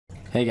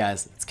Hey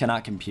guys, it's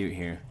CannotCompute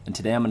here, and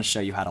today I'm going to show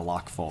you how to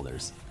lock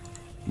folders.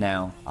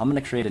 Now, I'm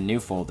going to create a new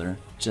folder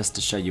just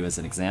to show you as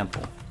an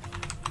example.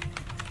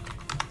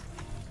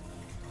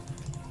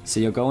 So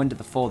you'll go into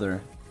the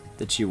folder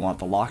that you want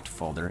the locked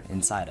folder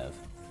inside of.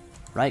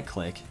 Right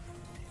click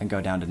and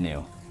go down to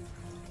New.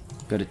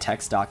 Go to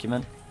Text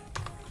Document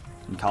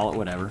and call it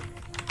whatever.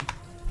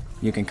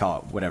 You can call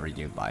it whatever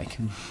you'd like.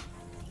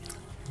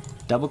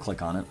 Double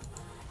click on it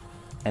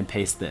and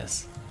paste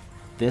this.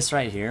 This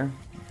right here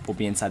will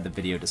be inside the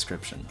video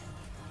description.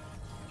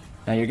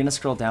 Now you're going to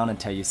scroll down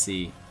until you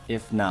see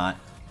if not,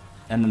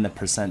 and then the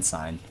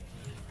 %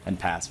 and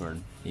password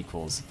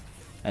equals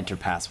enter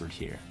password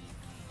here.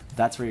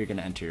 That's where you're going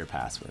to enter your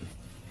password.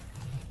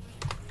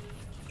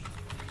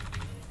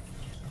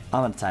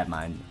 I'm going to type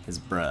mine as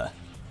bruh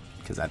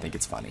because I think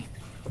it's funny.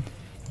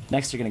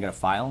 Next you're going to go to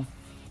File,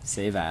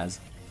 Save As,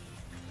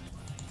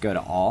 go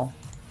to All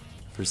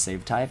for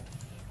save type,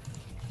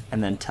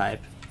 and then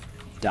type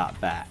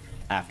 .bat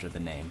after the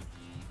name.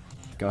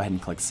 Go ahead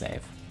and click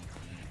Save.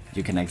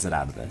 You can exit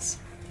out of this.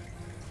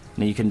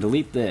 Now you can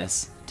delete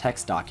this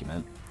text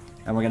document,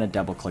 and we're going to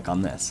double click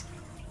on this.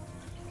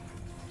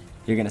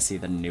 You're going to see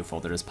that a new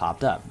folder has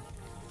popped up.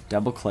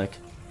 Double click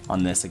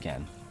on this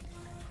again.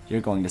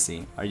 You're going to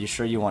see, are you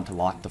sure you want to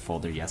lock the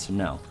folder, yes or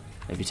no?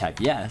 If you type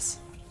yes,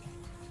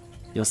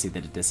 you'll see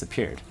that it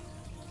disappeared.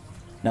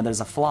 Now there's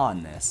a flaw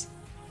in this,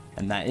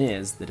 and that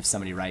is that if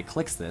somebody right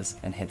clicks this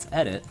and hits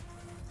edit,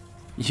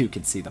 you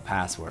can see the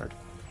password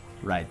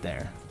right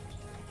there.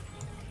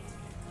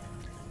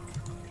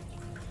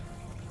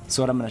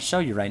 So what I'm going to show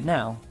you right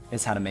now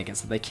is how to make it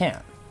so they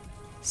can't.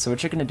 So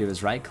what you're going to do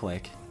is right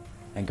click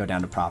and go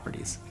down to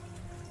Properties.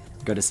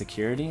 Go to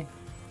Security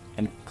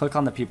and click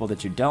on the people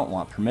that you don't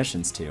want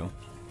permissions to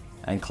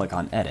and click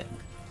on Edit.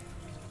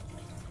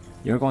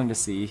 You're going to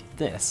see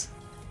this.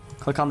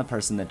 Click on the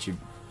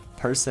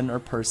person or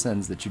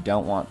persons that you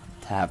don't want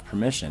to have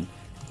permission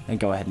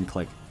and go ahead and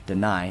click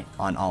Deny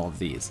on all of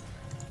these.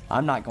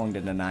 I'm not going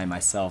to deny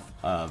myself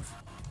of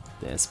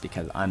this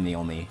because I'm the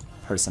only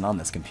person on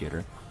this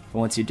computer. But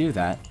once you do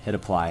that, hit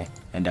Apply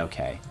and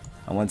OK.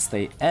 And once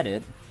they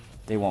edit,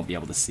 they won't be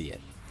able to see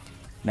it.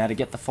 Now to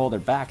get the folder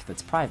back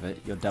that's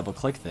private, you'll double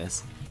click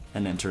this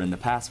and enter in the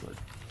password.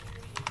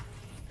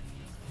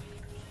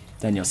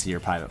 Then you'll see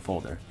your private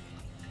folder.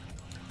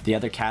 The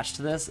other catch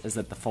to this is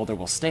that the folder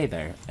will stay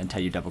there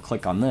until you double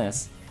click on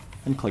this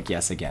and click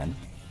yes again,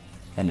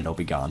 and it'll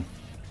be gone.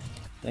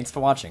 Thanks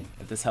for watching.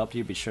 If this helped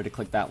you, be sure to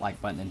click that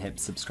like button and hit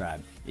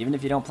subscribe. Even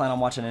if you don't plan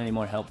on watching any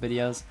more help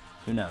videos,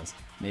 who knows?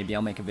 Maybe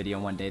I'll make a video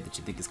one day that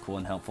you think is cool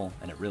and helpful,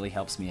 and it really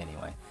helps me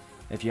anyway.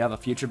 If you have a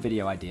future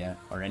video idea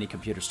or any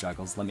computer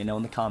struggles, let me know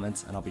in the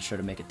comments and I'll be sure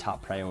to make it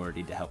top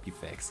priority to help you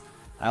fix.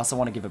 I also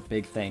want to give a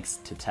big thanks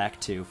to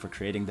Tac2 for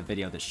creating the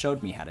video that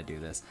showed me how to do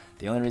this.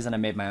 The only reason I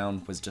made my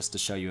own was just to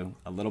show you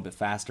a little bit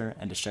faster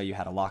and to show you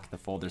how to lock the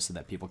folder so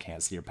that people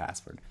can't see your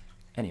password.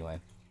 Anyway,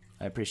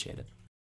 I appreciate it.